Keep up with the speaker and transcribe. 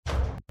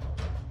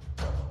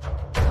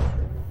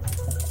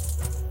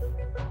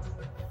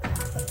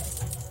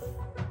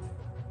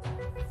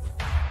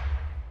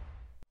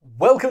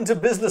Welcome to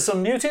Business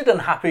Unmuted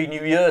and Happy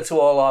New Year to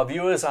all our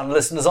viewers and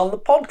listeners on the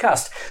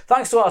podcast.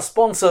 Thanks to our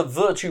sponsor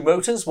Vertu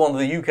Motors, one of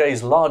the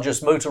UK's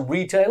largest motor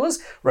retailers,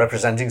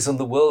 representing some of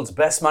the world's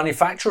best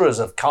manufacturers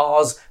of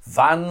cars,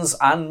 vans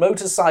and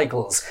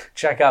motorcycles.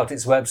 Check out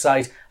its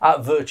website at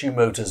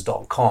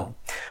vertumotors.com.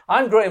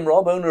 I'm Graham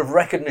Robb, owner of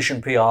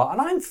Recognition PR,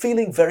 and I'm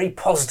feeling very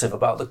positive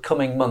about the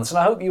coming months, and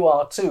I hope you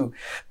are too.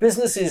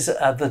 Business is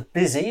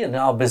busy in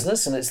our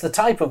business, and it's the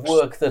type of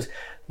work that,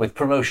 with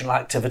promotional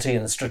activity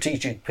and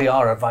strategic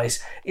PR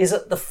advice, is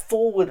at the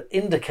forward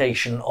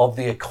indication of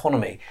the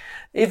economy.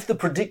 If the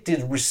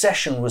predicted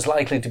recession was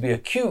likely to be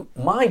acute,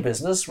 my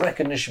business,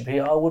 Recognition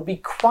PR, would be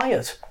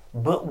quiet.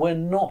 But we're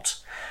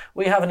not.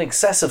 We have in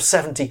excess of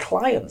 70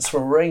 clients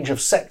from a range of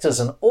sectors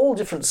and all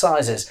different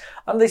sizes,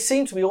 and they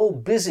seem to be all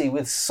busy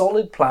with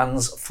solid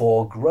plans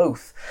for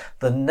growth.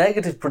 The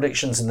negative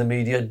predictions in the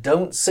media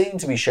don't seem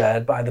to be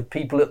shared by the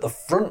people at the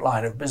front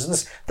line of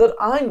business that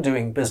I'm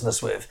doing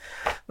business with.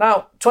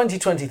 Now,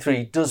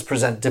 2023 does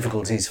present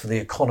difficulties for the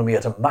economy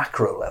at a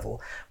macro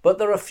level, but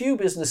there are few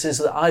businesses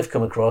that I've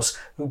come across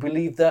who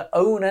believe their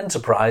own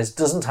enterprise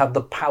doesn't have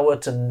the power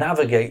to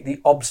navigate the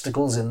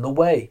obstacles in the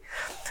way.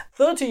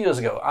 30 years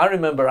ago, I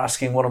remember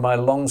asking one of my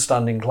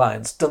long-standing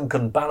clients,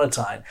 Duncan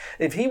Bannatyne,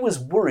 if he was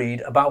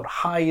worried about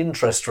high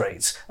interest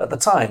rates. At the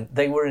time,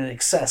 they were in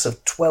excess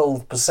of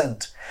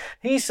 12%.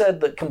 He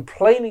said that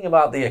complaining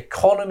about the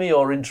economy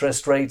or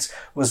interest rates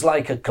was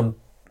like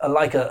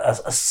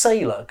a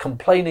sailor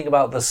complaining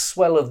about the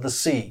swell of the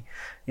sea.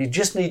 You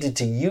just needed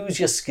to use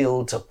your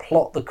skill to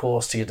plot the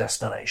course to your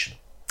destination.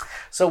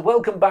 So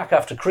welcome back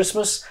after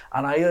Christmas,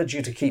 and I urge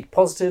you to keep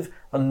positive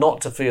and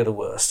not to fear the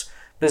worst.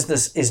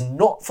 Business is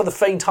not for the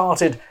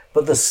faint-hearted,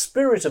 but the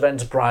spirit of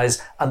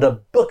enterprise and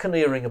a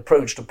buccaneering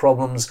approach to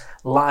problems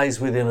lies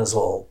within us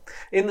all.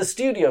 In the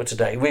studio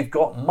today, we've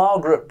got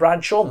Margaret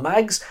Bradshaw,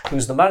 Mags,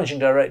 who's the Managing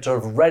Director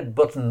of Red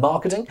Button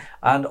Marketing,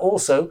 and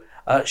also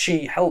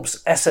she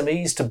helps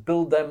SMEs to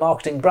build their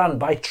marketing brand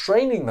by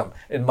training them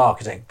in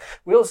marketing.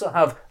 We also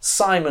have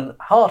Simon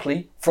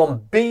Hartley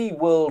from Be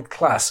World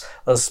Class,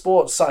 a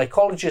sports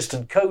psychologist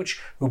and coach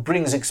who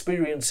brings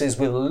experiences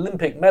with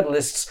Olympic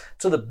medalists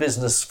to the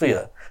business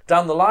sphere.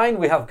 Down the line,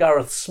 we have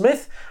Gareth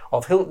Smith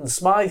of Hilton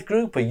Smythe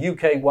Group, a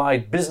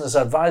UK-wide business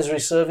advisory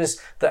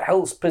service that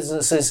helps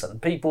businesses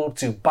and people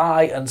to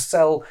buy and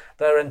sell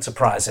their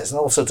enterprises and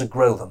also to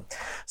grow them.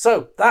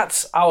 So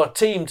that's our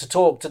team to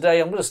talk today.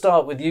 I'm going to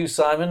start with you,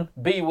 Simon.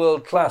 Be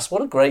World Class.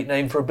 What a great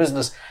name for a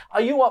business.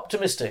 Are you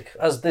optimistic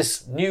as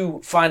this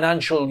new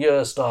financial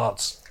year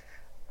starts?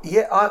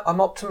 Yeah,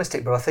 I'm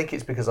optimistic, but I think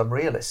it's because I'm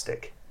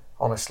realistic,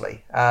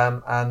 honestly.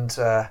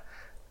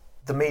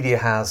 The media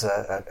has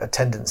a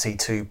tendency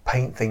to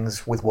paint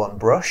things with one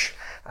brush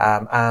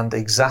and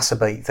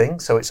exacerbate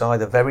things. So it's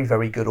either very,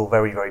 very good or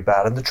very, very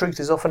bad. And the truth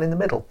is often in the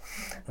middle.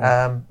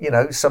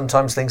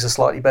 Sometimes things are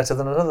slightly better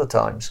than at other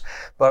times.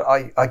 But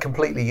I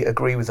completely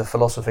agree with the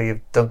philosophy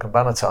of Duncan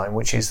Bannatyne,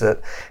 which is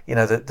that,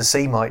 the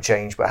sea might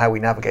change, but how we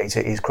navigate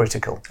it is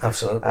critical.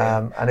 Absolutely.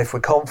 And if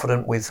we're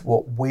confident with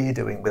what we're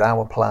doing, with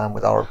our plan,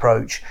 with our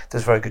approach,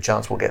 there's a very good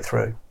chance we'll get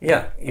through.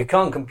 Yeah, you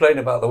can't complain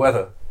about the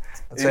weather.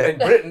 In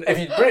Britain,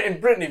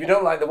 if you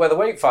don't like the weather,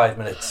 wait 5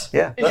 minutes.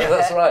 Yeah,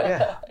 that's right.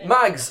 Yeah.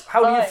 Mags,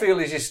 how do you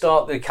feel as you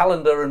start the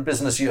calendar and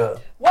business year?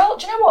 Well,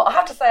 do you know what? I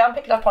have to say I'm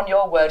picking up on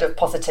your word of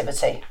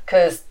positivity,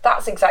 because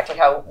that's exactly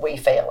how we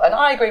feel. And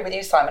I agree with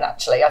you, Simon,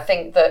 actually. I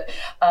think that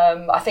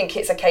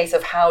it's a case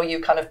of how you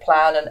kind of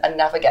plan and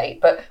navigate.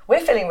 But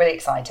we're feeling really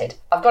excited.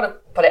 I've got to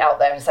put it out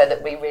there and say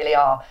that we really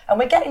are. And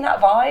we're getting that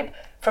vibe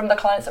from the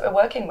clients that we're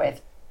working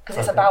with. Because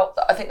it's about,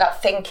 I think,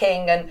 that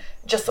thinking and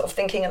just sort of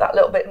thinking of that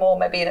little bit more,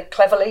 maybe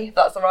cleverly, if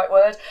that's the right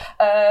word,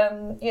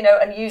 and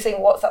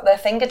using what's at their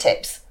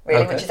fingertips,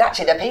 really, which is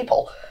actually their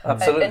people.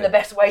 Absolutely. In the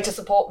best way to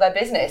support their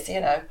business,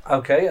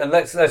 Okay, and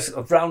let's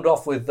round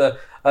off with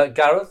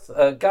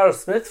Gareth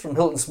Smith from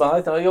Hilton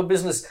Smythe. Now, your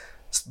business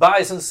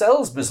buys and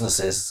sells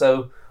businesses,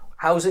 so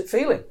how's it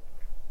feeling?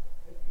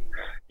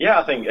 Yeah,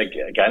 I think,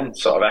 again,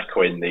 sort of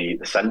echoing the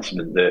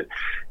sentiment that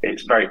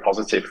it's very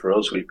positive for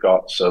us. We've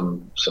got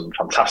some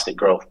fantastic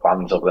growth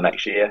plans over the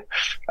next year.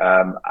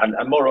 And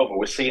moreover,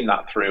 we're seeing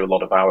that through a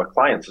lot of our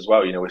clients as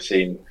well. We're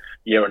seeing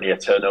year-on-year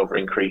turnover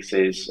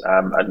increases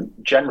and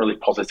generally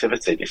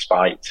positivity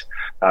despite,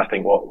 I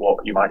think,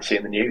 what you might see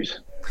in the news.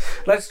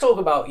 Let's talk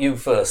about you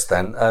first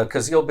then,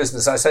 because your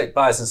business, I say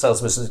buys and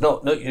sells business,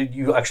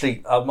 you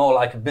actually are more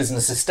like a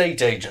business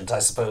estate agent, I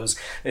suppose.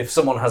 If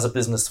someone has a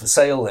business for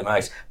sale, they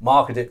might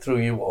market it through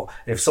you, or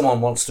if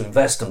someone wants to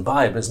invest and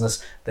buy a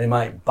business, they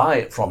might buy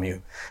it from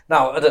you.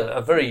 Now, at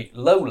a very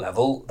low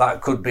level, that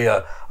could be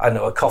a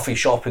coffee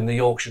shop in the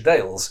Yorkshire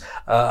Dales.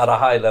 At a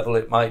high level,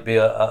 it might be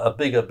a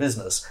bigger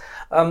business.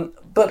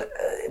 But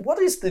what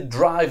is the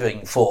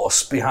driving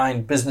force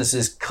behind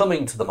businesses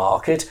coming to the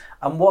market,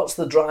 and what's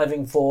the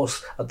driving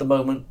force at the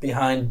moment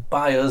behind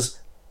buyers'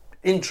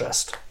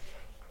 interest?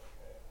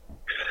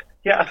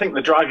 Yeah, I think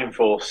the driving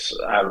force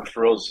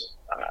for us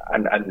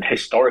and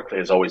historically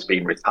has always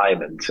been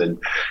retirement,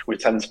 and we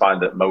tend to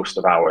find that most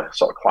of our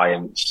sort of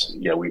clients,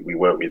 we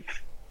work with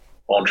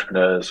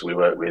entrepreneurs, we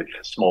work with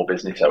small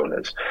business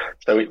owners.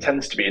 So it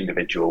tends to be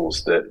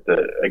individuals that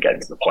again,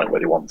 to the point where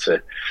they want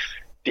to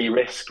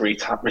de-risk,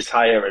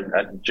 retire,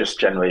 and just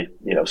generally,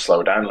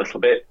 slow down a little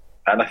bit.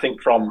 And I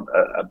think from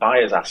a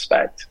buyer's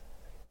aspect,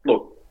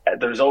 look,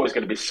 there's always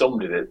going to be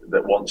somebody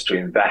that wants to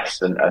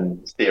invest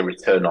and see a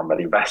return on that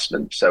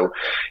investment. So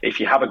if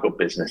you have a good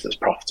business that's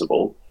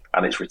profitable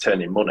and it's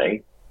returning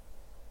money,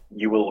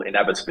 you will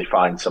inevitably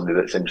find somebody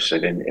that's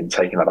interested in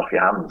taking that off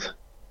your hands.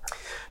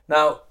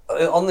 Now,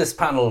 on this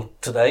panel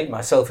today,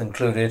 myself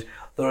included,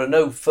 there are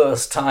no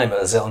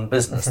first-timers on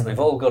business. We've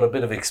all got a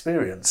bit of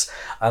experience.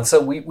 And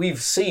so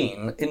we've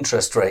seen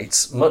interest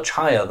rates much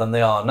higher than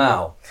they are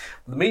now.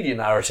 The media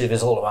narrative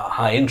is all about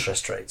high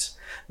interest rates.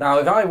 Now,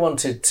 if I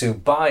wanted to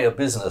buy a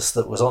business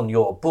that was on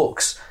your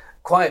books,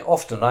 quite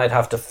often I'd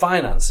have to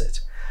finance it.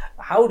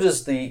 How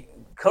does the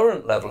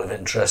current level of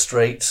interest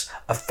rates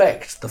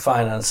affect the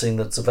financing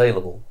that's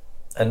available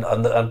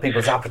and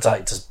people's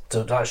appetite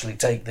to actually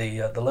take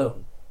the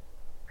loan?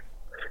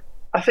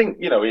 I think,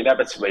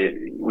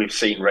 inevitably we've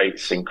seen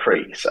rates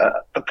increase.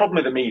 The problem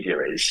with the media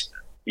is,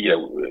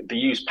 they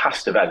use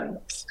past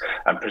events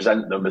and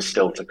present them as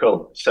still to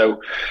come.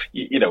 So,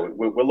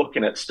 we're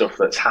looking at stuff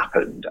that's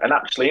happened, and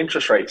actually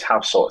interest rates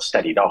have sort of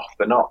steadied off.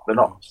 They're not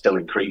still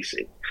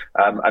increasing.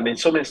 And in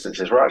some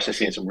instances, we're actually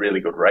seeing some really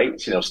good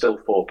rates, still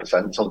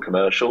 4% on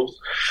commercials,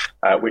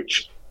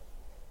 which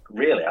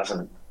really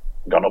hasn't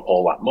gone up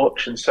all that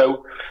much. And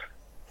so,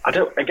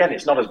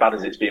 it's not as bad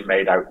as it's being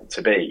made out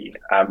to be.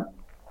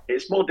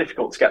 It's more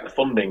difficult to get the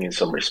funding in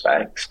some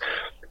respects.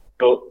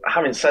 But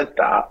having said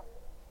that,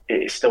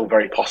 it's still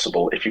very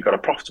possible. If you've got a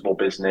profitable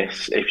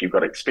business, if you've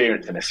got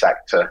experience in a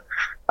sector,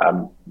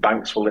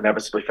 banks will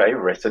inevitably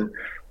favour it. And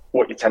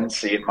what you tend to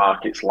see in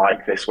markets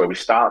like this, where we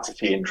start to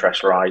see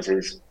interest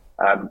rises,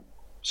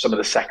 some of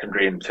the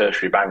secondary and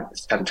tertiary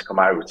banks tend to come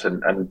out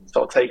and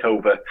sort of take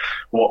over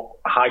what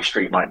High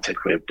Street might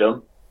typically have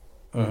done.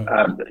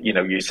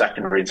 Your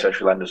secondary and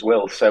tertiary lenders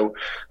will. So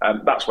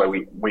that's where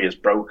we as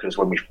brokers,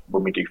 when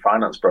we do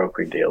finance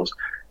brokering deals,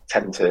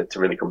 tend to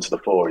really come to the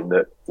fore in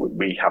that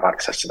we have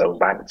access to those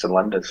banks and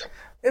lenders.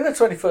 In the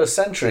 21st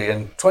century,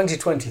 in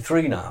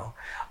 2023 now,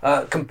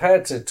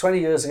 compared to 20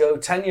 years ago,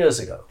 10 years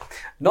ago,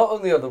 not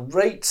only are the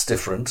rates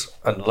different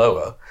and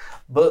lower,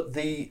 but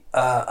the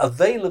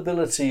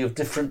availability of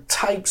different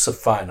types of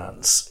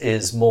finance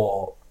is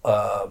more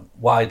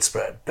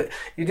widespread. But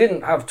you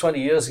didn't have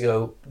 20 years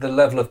ago the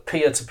level of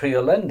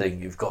peer-to-peer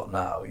lending you've got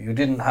now. You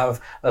didn't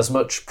have as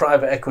much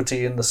private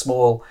equity in the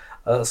small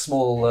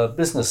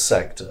business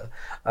sector.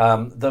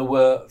 There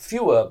were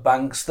fewer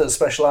banks that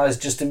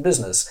specialised just in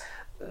business.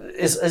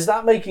 Is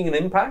that making an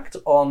impact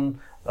on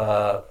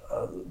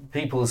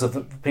people's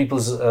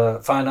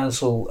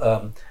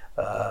financial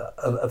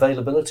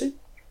availability?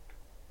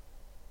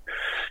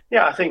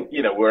 Yeah, I think,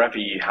 wherever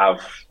you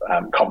have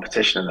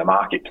competition in the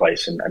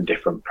marketplace and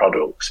different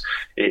products,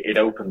 it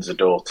opens the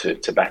door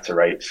to better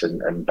rates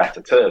and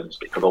better terms,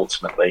 because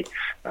ultimately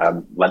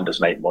lenders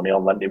make money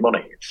on lending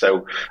money.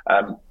 So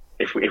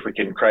if we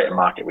can create a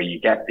market where you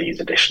get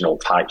these additional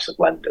types of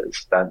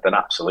lenders, then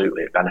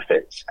absolutely it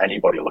benefits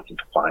anybody looking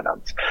for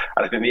finance.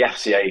 And I think the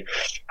FCA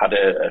had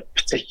a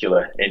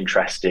particular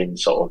interest in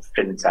sort of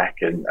fintech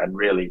and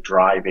really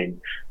driving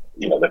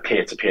the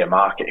peer-to-peer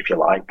market, if you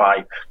like,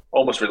 by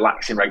almost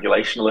relaxing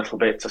regulation a little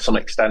bit to some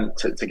extent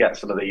to get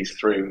some of these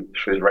through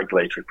the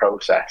regulatory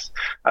process.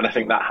 And I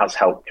think that has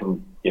helped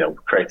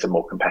create a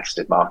more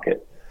competitive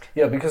market.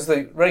 Yeah, because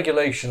the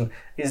regulation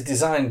is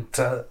designed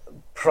to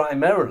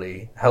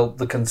primarily help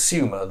the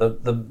consumer,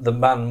 the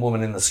man,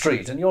 woman in the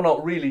street, and you're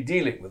not really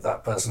dealing with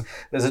that person.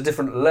 There's a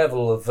different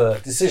level of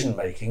decision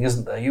making,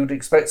 isn't there? You'd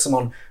expect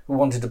someone who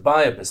wanted to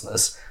buy a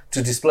business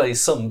to display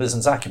some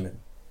business acumen.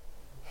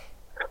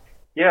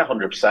 Yeah,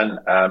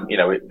 100%.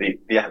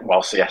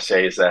 Whilst the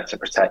FCA is there to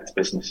protect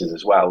businesses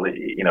as well,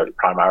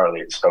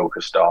 primarily it's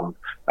focused on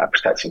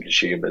protecting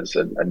consumers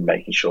and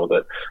making sure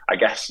that, I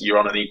guess, you're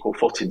on an equal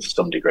footing to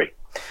some degree.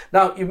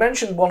 Now, you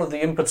mentioned one of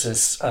the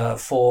impetus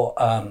for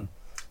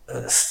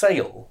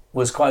sale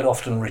was quite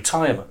often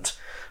retirement,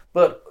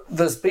 but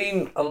there's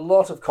been a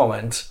lot of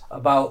comment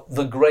about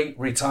the great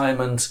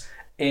retirement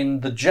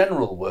in the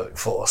general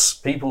workforce,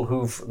 people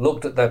who've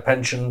looked at their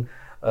pension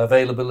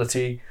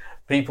availability,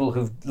 people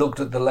who've looked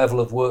at the level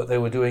of work they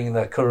were doing in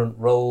their current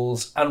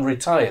roles and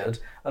retired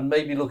and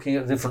maybe looking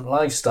at a different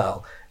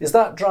lifestyle. Is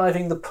that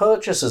driving the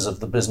purchasers of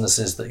the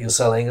businesses that you're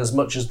selling as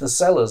much as the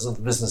sellers of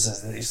the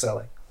businesses that you're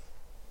selling?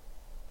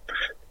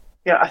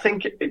 Yeah, I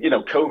think,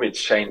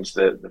 COVID's changed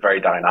the very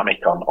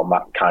dynamic on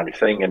that kind of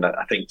thing. And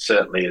I think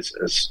certainly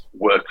as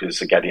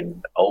workers are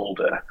getting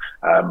older,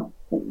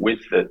 with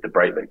the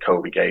break that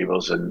COVID gave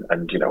us and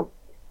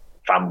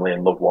family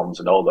and loved ones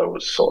and all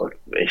those sort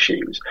of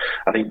issues,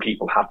 I think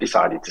people have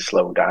decided to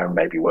slow down,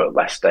 maybe work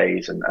less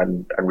days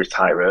and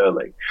retire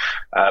early.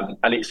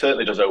 And it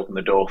certainly does open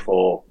the door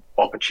for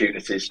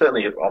opportunities,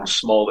 certainly on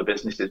smaller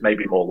businesses,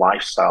 maybe more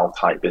lifestyle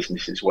type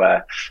businesses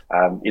where,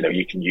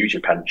 you can use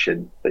your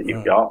pension that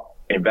you've got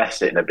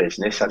invest it in a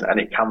business, and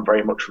it can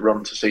very much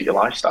run to suit your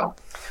lifestyle.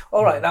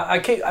 All right. Now, I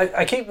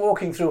keep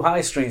walking through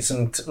high streets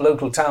and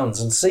local towns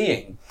and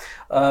seeing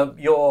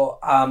your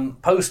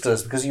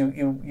posters, because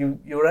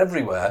you're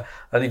everywhere.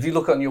 And if you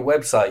look on your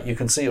website, you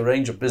can see a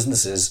range of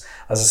businesses,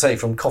 as I say,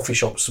 from coffee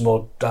shops to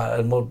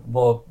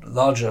more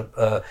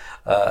larger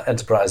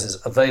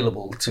enterprises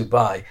available to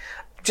buy.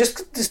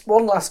 Just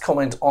one last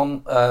comment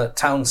on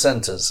town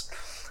centres.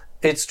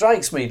 It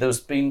strikes me there's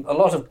been a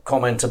lot of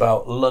comment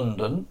about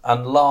London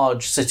and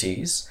large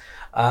cities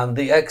and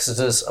the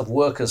exodus of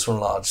workers from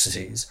large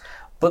cities.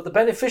 But the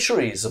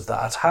beneficiaries of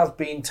that have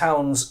been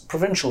towns,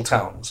 provincial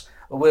towns.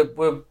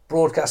 We're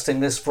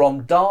broadcasting this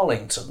from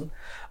Darlington,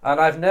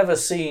 and I've never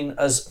seen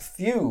as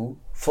few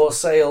for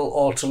sale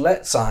or to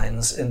let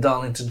signs in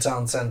Darlington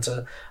Town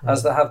Centre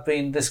as there have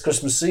been this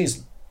Christmas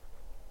season.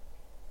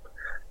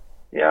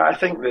 Yeah, I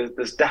think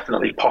there's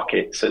definitely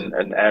pockets and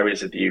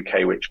areas of the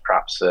UK which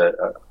perhaps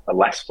are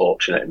less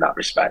fortunate in that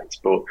respect.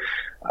 But,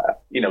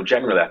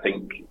 generally, I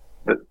think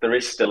that there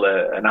is still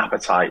an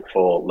appetite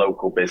for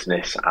local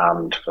business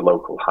and for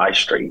local high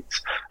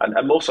streets.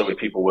 And also with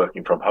people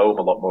working from home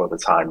a lot more of the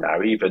time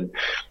now, even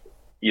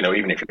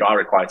if you are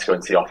required to go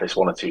into the office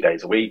 1 or 2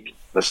 days a week,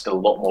 there's still a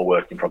lot more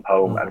working from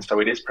home. And so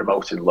it is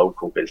promoting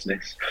local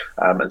business.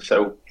 And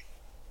so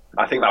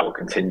I think that will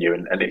continue,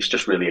 and it's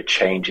just really a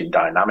change in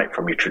dynamic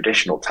from your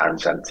traditional town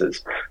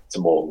centres to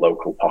more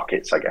local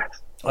pockets, I guess.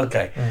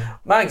 Okay.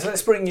 Mags,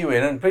 let's bring you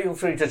in, and feel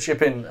free to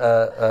chip in,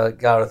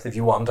 Gareth, if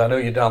you want. I know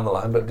you're down the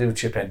line, but do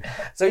chip in.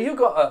 So you've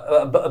got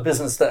a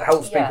business that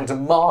helps people to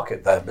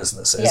market their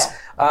businesses,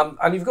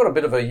 and you've got a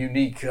bit of a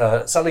unique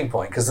selling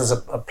point, because there's a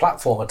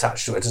platform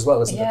attached to it as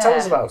well, isn't there? Tell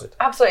us about it.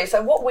 Absolutely.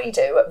 So what we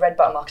do at Red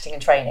Button Marketing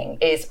and Training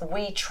is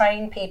we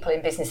train people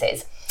in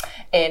businesses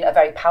in a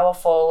very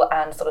powerful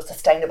and sort of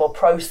sustainable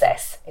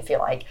process, if you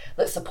like,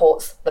 that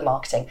supports the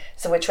marketing.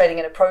 So we're training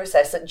in a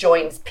process that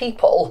joins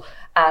people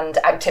and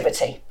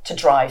activity to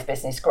drive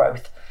business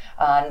growth.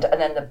 And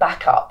then the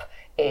backup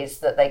is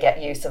that they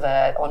get use of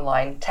an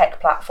online tech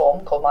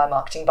platform called My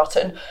Marketing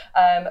Button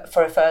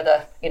for a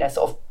further,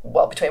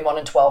 between 1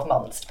 and 12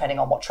 months, depending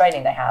on what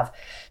training they have.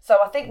 So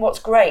I think what's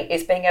great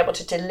is being able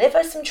to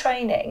deliver some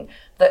training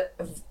that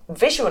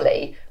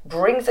visually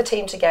brings the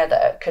team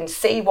together, can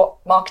see what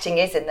marketing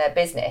is in their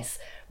business,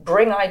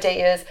 bring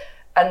ideas,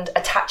 and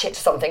attach it to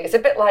something. It's a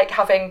bit like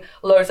having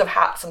loads of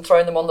hats and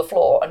throwing them on the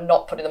floor and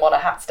not putting them on a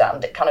hat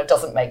stand. It kind of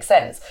doesn't make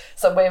sense.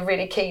 So we're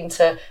really keen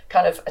to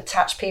kind of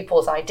attach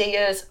people's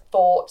ideas,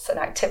 thoughts and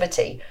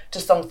activity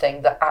to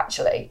something that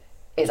actually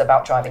is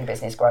about driving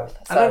business growth.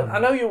 So, I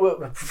know you work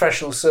with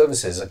professional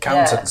services,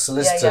 accountants,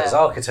 solicitors,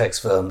 architects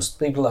firms,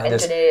 people like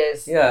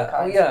engineers,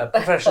 this.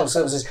 Professional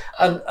services.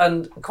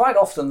 And quite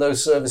often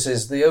those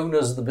services, the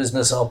owners of the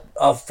business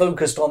are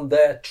focused on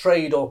their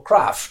trade or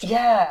craft,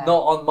 not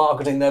on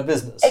marketing their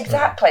business.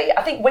 Exactly.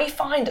 I think we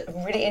find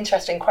a really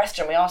interesting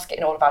question, we ask it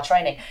in all of our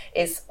training,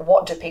 is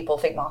what do people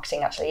think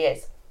marketing actually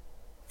is?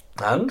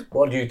 And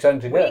what do you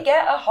tend to get? We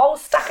get a whole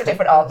stack of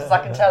different answers,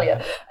 I can tell you.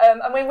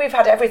 We've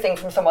had everything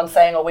from someone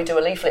saying, we do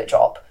a leaflet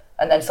drop,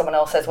 and then someone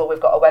else says, well, we've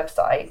got a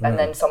website, and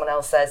then someone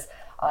else says,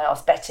 I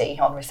asked Betty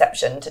on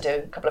reception to do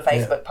a couple of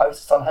Facebook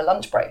posts on her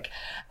lunch break.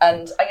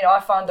 And,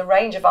 I find the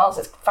range of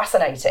answers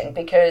fascinating,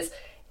 because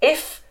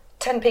if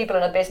 10 people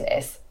in a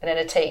business and in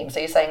a team, so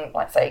you're saying,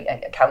 like, say,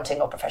 accounting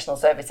or professional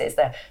services,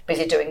 they're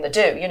busy doing the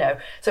do,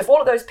 So if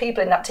all of those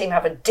people in that team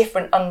have a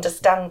different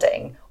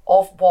understanding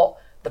of what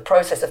the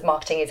process of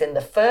marketing is in the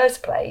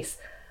first place,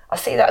 I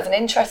see that as an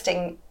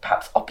interesting,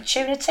 perhaps,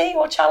 opportunity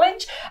or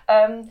challenge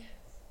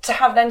to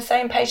have then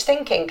same page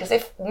thinking. Because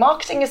if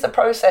marketing is the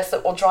process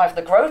that will drive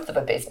the growth of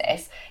a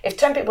business, if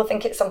 10 people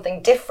think it's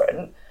something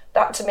different,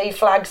 that to me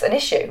flags an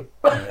issue.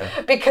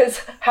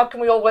 Because how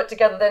can we all work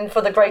together then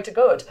for the greater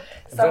good?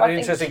 So Very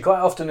interesting. Quite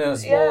often in a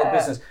smaller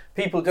business,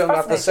 people don't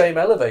have the same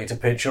elevator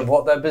pitch of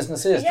what their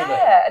business is, do they?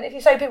 Yeah, and if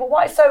you say people,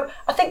 why? So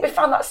I think we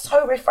found that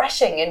so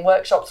refreshing in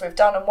workshops we've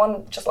done, and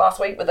one just last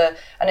week with an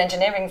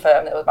engineering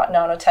firm that was about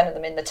 9 or 10 of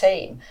them in the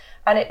team.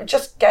 And it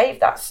just gave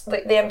that,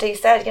 the MD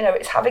said,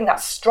 it's having that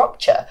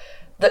structure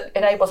that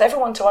enables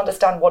everyone to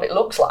understand what it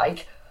looks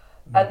like.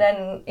 And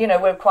then,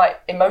 we're quite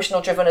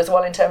emotional driven as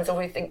well in terms of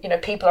we think,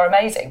 people are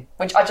amazing,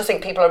 which I just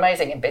think people are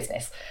amazing in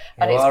business.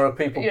 And you are a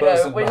people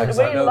person, we Mags,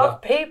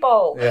 love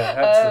people. Yeah,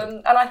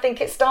 absolutely. And I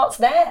think it starts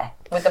there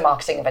with the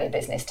marketing of any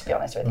business, to be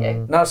honest with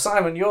you. Now,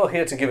 Simon, you're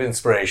here to give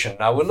inspiration.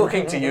 Now, we're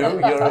looking to you.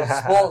 You're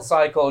a sports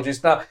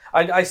psychologist. Now,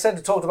 I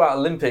talked about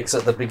Olympics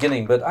at the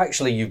beginning, but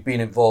actually you've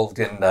been involved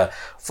in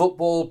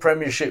football,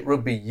 Premiership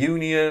Rugby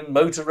Union,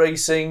 motor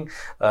racing,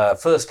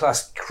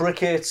 first-class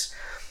cricket.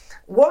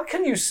 What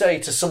can you say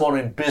to someone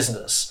in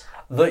business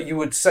that you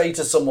would say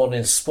to someone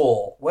in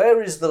sport?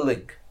 Where is the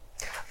link?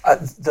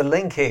 The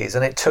link is,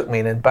 and it took me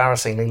an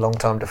embarrassingly long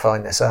time to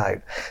find this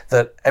out,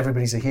 that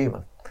everybody's a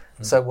human.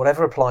 So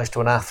whatever applies to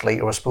an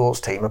athlete or a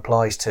sports team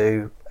applies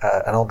to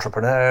an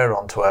entrepreneur,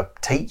 onto a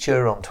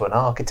teacher, onto an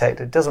architect.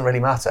 It doesn't really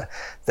matter.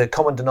 The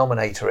common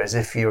denominator is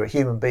if you're a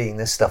human being,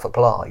 this stuff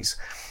applies.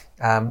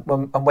 And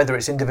whether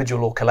it's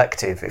individual or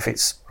collective, if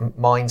it's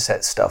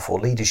mindset stuff or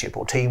leadership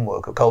or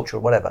teamwork or culture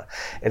or whatever,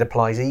 it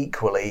applies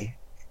equally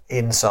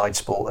inside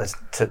sport as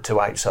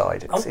to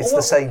outside. It's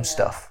the same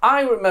stuff.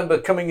 I remember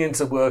coming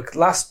into work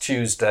last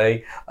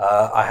Tuesday.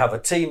 I have a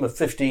team of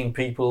 15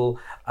 people,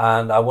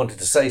 and I wanted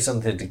to say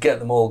something to get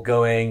them all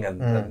going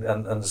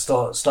and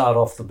start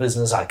off the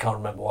business. I can't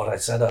remember what I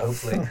said.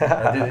 Hopefully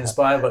I did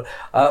inspire.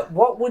 But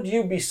what would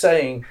you be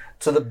saying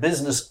to the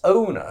business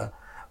owner,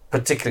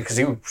 particularly because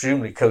you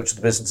presumably coach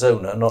the business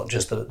owner, not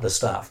just the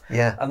staff?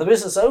 Yeah. And the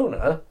business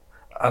owner,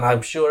 and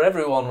I'm sure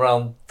everyone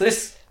around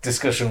this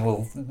discussion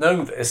will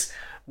know this,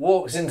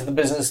 walks into the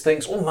business,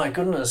 thinks, oh my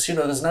goodness,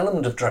 there's an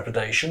element of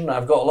trepidation.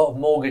 I've got a lot of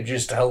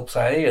mortgages to help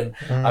pay, and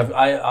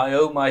I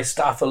owe my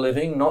staff a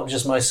living, not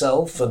just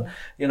myself, and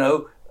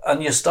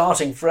and you're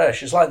starting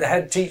fresh. It's like the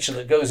head teacher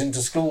that goes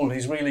into school and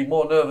he's really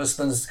more nervous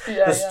than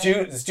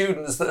the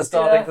students that are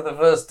starting for the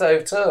first day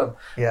of term.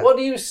 Yeah. What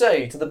do you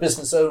say to the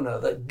business owner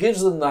that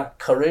gives them that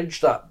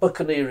courage, that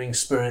buccaneering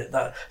spirit,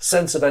 that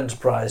sense of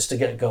enterprise to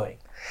get going?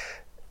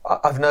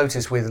 I've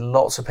noticed with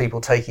lots of people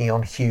taking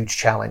on huge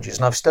challenges,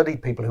 and I've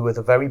studied people who are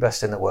the very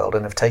best in the world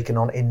and have taken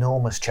on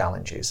enormous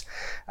challenges,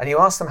 and you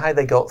ask them how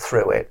they got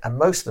through it, and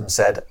most of them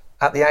said,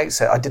 at the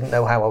outset, I didn't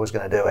know how I was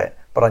going to do it,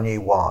 but I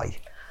knew why.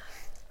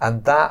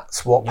 And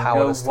that's what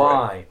powered us through.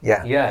 Why?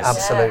 Yeah, yes,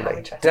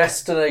 absolutely.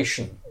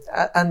 Destination.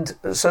 And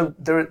so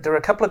there are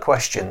a couple of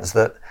questions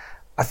that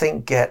I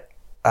think get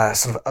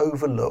sort of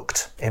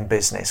overlooked in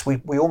business.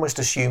 We almost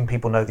assume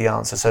people know the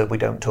answer, so we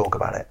don't talk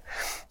about it.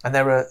 And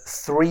there are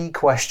 3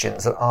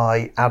 questions that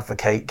I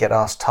advocate get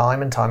asked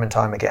time and time and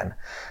time again.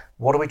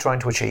 What are we trying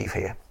to achieve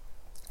here?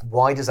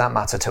 Why does that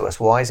matter to us?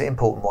 Why is it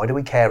important? Why do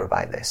we care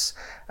about this?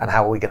 And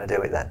how are we going to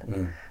do it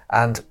then?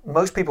 And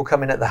most people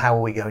come in at the how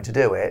are we going to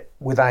do it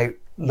without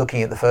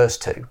looking at the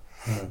first 2.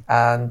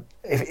 And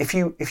if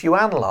you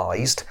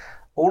analysed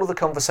all of the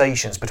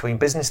conversations between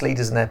business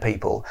leaders and their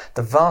people,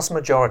 the vast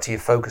majority are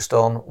focused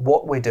on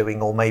what we're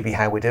doing or maybe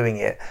how we're doing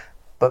it,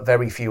 but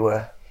very few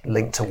are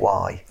linked to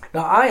why.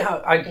 Now,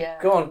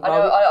 go on. I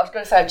was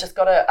going to say, I've just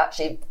got to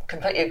actually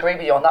completely agree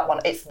with you on that one.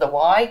 It's the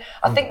why.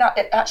 I think that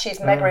it actually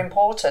is mega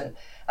important.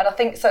 And I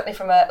think certainly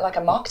from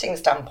a marketing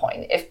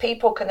standpoint, if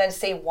people can then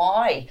see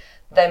why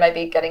they may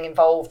be getting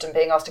involved and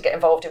being asked to get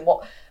involved in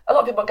what a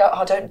lot of people go,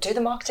 I don't do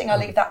the marketing, I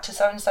leave that to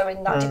so-and-so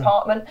in that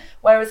department.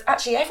 Whereas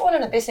actually everyone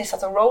in a business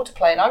has a role to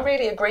play. And I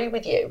really agree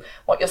with you,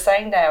 what you're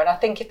saying there. And I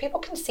think if people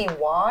can see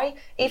why,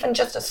 even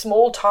just a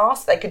small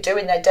task they could do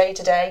in their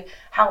day-to-day,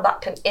 how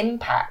that can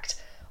impact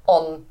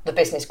on the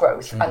business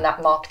growth and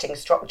that marketing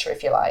structure,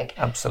 if you like.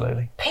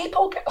 Absolutely.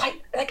 People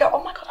they go,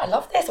 oh my God, I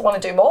love this, I want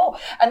to do more.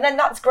 And then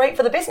that's great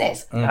for the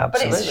business. But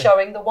it's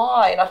showing the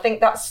why. And I think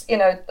that's,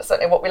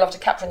 certainly what we love to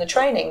capture in the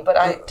training, but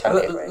I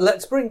totally agree.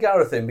 Let's bring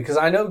Gareth in, because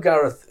I know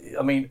Gareth,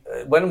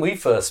 when we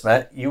first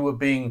met, you were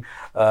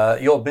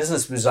your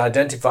business was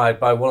identified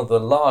by one of the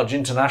large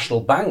international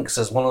banks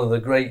as one of the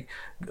great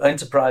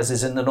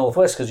enterprises in the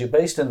Northwest, because you're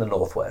based in the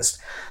Northwest.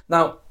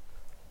 Now,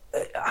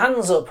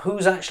 hands up,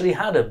 who's actually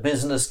had a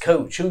business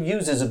coach? Who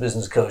uses a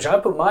business coach? I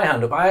put my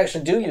hand up. I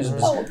actually do use a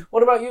business coach.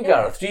 What about you,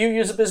 Gareth? Do you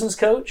use a business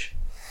coach?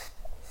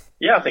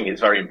 Yeah, I think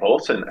it's very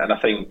important. And I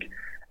think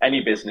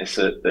any business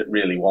that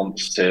really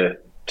wants to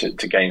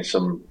gain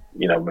some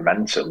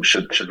momentum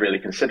should really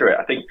consider it.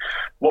 I think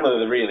one of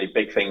the really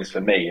big things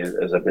for me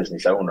as a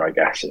business owner, I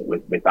guess,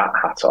 with that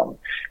hat on,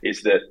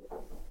 is that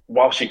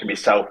whilst you can be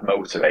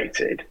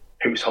self-motivated,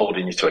 who's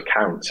holding you to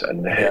account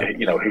and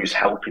who's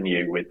helping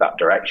you with that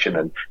direction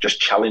and just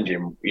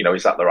challenging,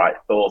 is that the right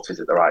thought? Is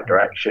it the right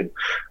direction?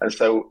 And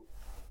so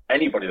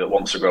anybody that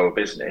wants to grow a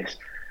business,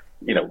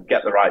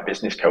 get the right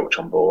business coach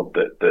on board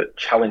that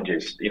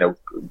challenges,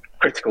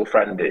 critical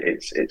friend.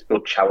 It's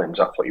good challenge.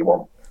 That's what you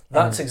want.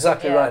 That's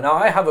exactly right. Now,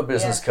 I have a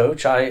business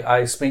coach.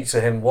 I speak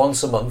to him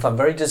once a month. I'm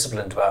very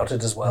disciplined about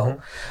it as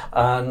well.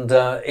 And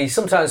he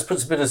sometimes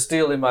puts a bit of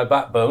steel in my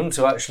backbone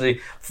to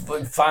actually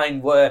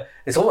find where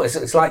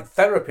it's like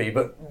therapy,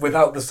 but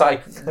without the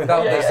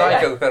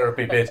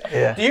psychotherapy bit.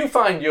 Yeah. Do you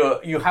find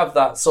you have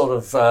that sort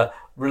of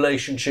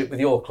relationship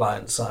with your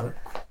clients, Simon?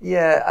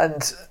 Yeah,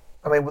 and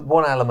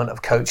one element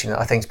of coaching that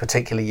I think is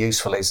particularly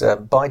useful is,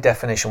 by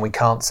definition, we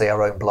can't see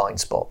our own blind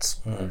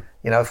spots.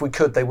 If we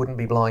could, they wouldn't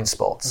be blind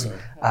spots.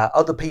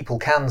 Other people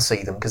can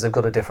see them because they've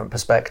got a different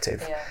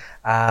perspective.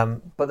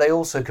 But they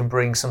also can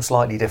bring some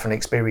slightly different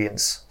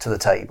experience to the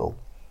table.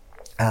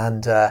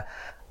 And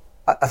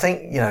I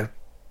think,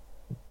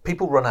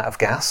 people run out of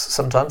gas.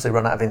 Sometimes they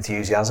run out of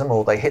enthusiasm,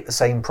 or they hit the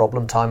same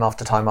problem time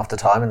after time after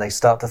time, and they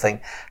start to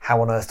think,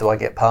 how on earth do I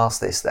get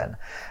past this then?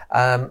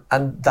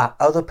 And that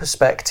other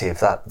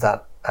perspective,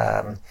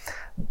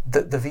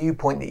 the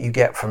viewpoint that you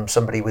get from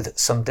somebody with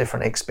some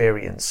different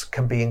experience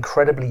can be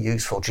incredibly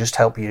useful, just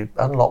help you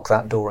unlock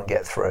that door and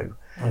get through.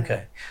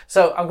 Okay.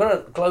 So I'm going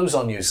to close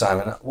on you,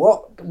 Simon.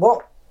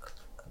 What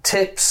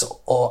tips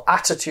or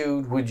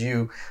attitude would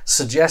you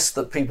suggest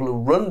that people who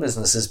run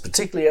businesses,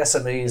 particularly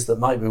SMEs that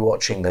might be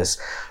watching this,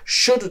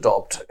 should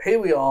adopt? Here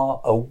we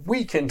are a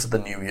week into the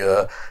new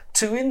year,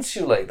 to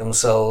insulate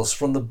themselves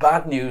from the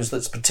bad news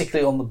that's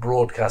particularly on the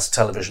broadcast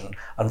television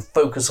and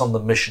focus on the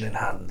mission in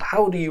hand.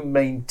 How do you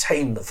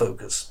maintain the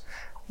focus?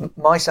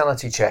 My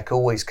sanity check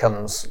always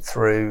comes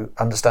through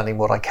understanding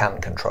what I can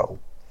control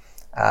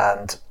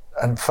and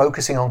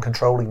focusing on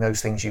controlling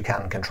those things you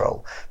can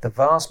control. The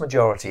vast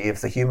majority of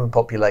the human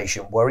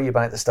population worry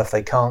about the stuff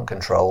they can't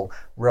control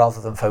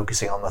rather than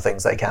focusing on the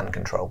things they can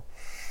control.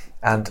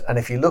 And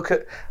if you look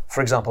at,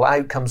 for example,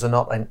 outcomes are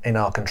not in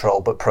our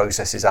control, but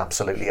processes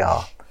absolutely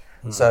are.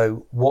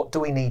 So what do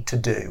we need to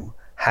do?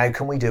 How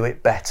can we do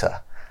it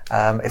better?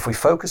 If we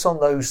focus on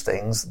those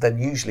things,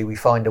 then usually we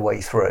find a way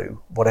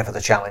through whatever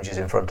the challenge is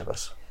in front of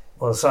us.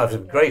 Well, it's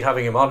been great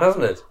having him on,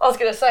 hasn't it? I was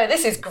going to say,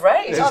 this is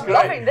great. I'm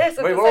loving this.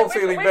 We're all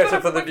feeling better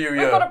for the new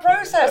year. We've got a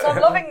process. I'm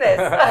loving this.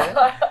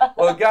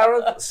 Well,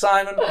 Gareth,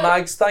 Simon,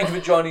 Mags, thank you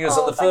for joining us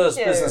on the first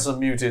Business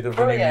Unmuted of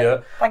the new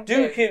year.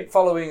 Do keep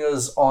following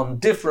us on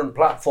different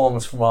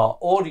platforms from our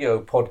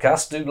audio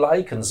podcast. Do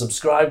like and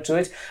subscribe to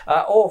it,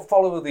 or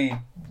follow the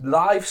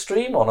live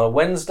stream on a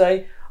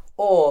Wednesday,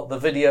 or the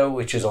video,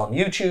 which is on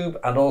YouTube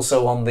and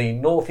also on the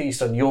North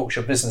East and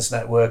Yorkshire Business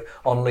Network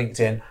on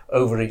LinkedIn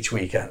over each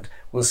weekend.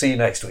 We'll see you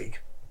next week.